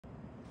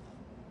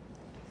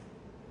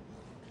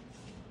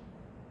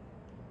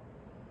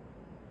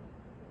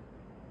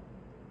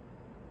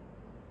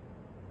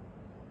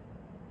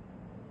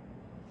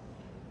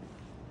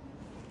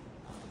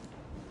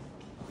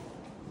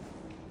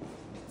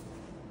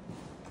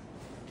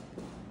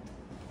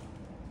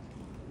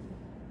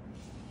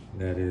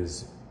That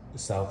is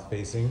south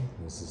facing.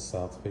 This is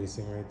south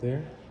facing right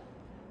there.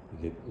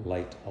 You get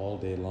light all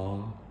day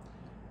long.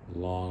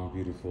 Long,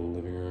 beautiful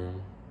living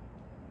room.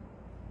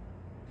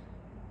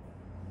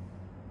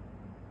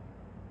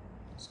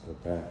 Let's go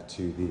back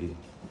to the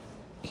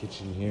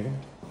kitchen here.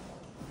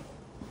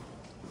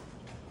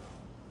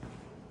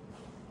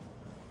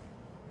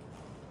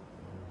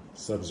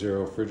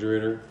 Sub-zero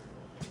refrigerator.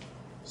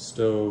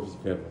 Stoves.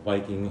 We have a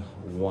Viking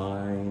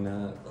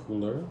wine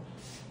cooler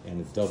and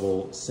a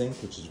double sink,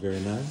 which is very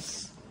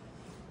nice.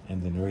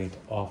 And then right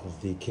off of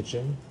the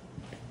kitchen,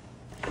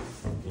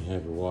 you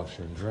have your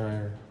washer and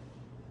dryer.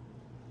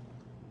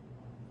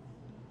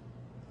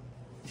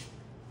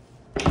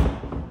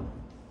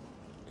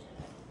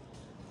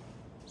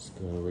 Let's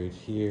go right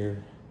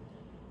here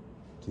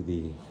to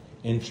the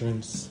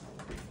entrance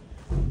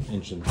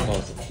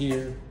closet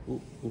here.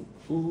 Ooh, ooh,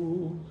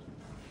 ooh.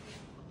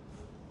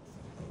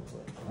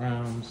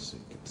 Around so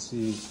you can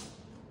see.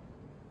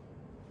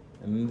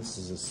 And this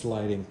is a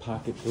sliding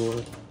pocket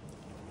door.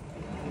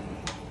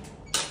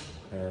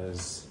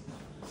 Has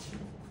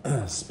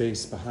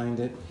space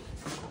behind it.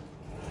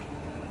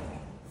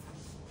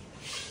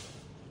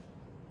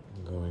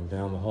 Going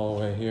down the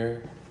hallway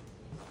here,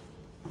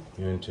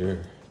 you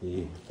enter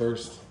the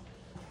first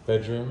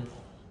bedroom,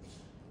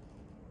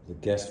 the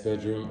guest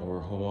bedroom or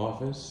home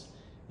office.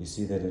 You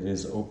see that it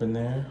is open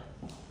there.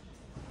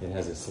 It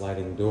has a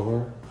sliding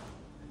door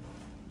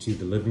to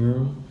the living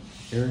room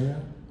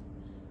area.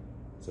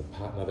 It's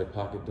another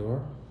pocket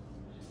door,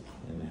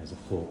 and it has a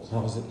full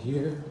closet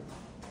here.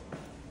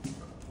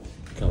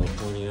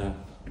 California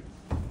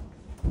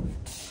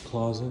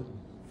closet.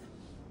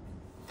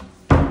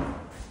 Come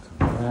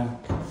back.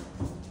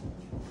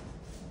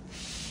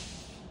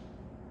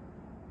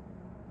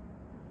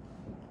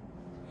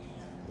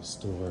 This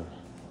door,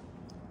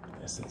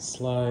 as it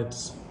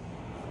slides,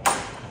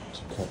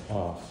 to cut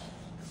off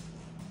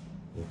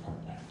the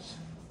apartment.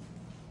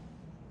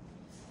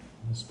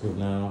 Let's go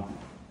now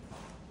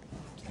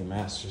to the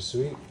master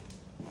suite.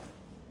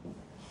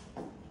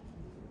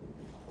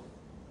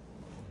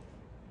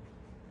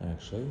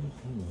 Actually,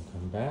 I'm gonna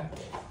come back.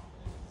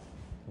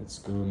 Let's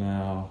go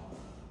now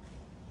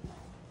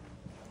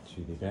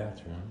to the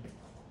bathroom.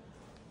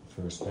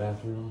 First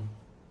bathroom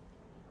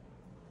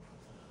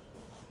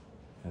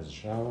has a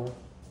shower.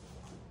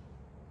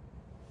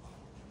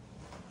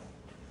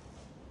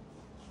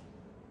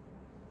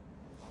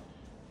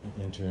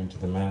 Enter into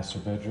the master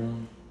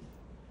bedroom.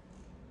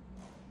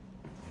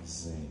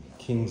 This is a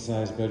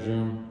king-size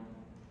bedroom.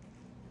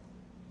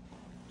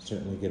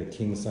 Certainly get a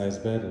king-size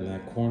bed in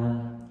that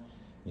corner.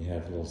 You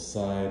have little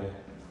side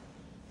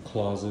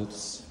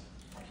closets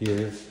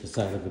here, the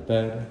side of the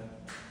bed.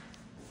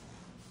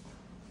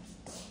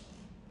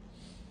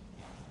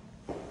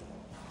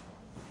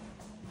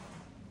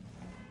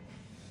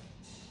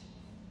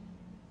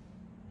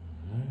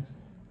 Alright.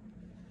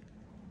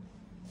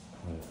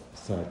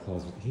 Side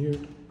closet here.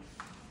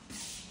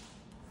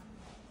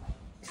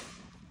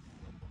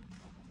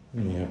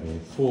 And you have a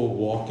full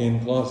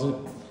walk-in closet,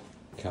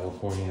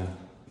 California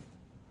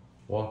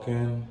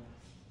walk-in.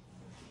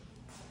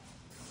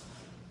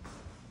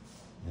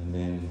 And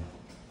then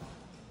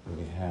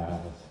we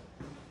have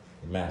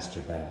the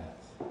master bath.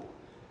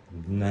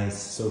 Nice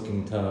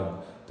soaking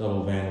tub,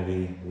 double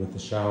vanity with the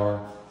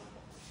shower.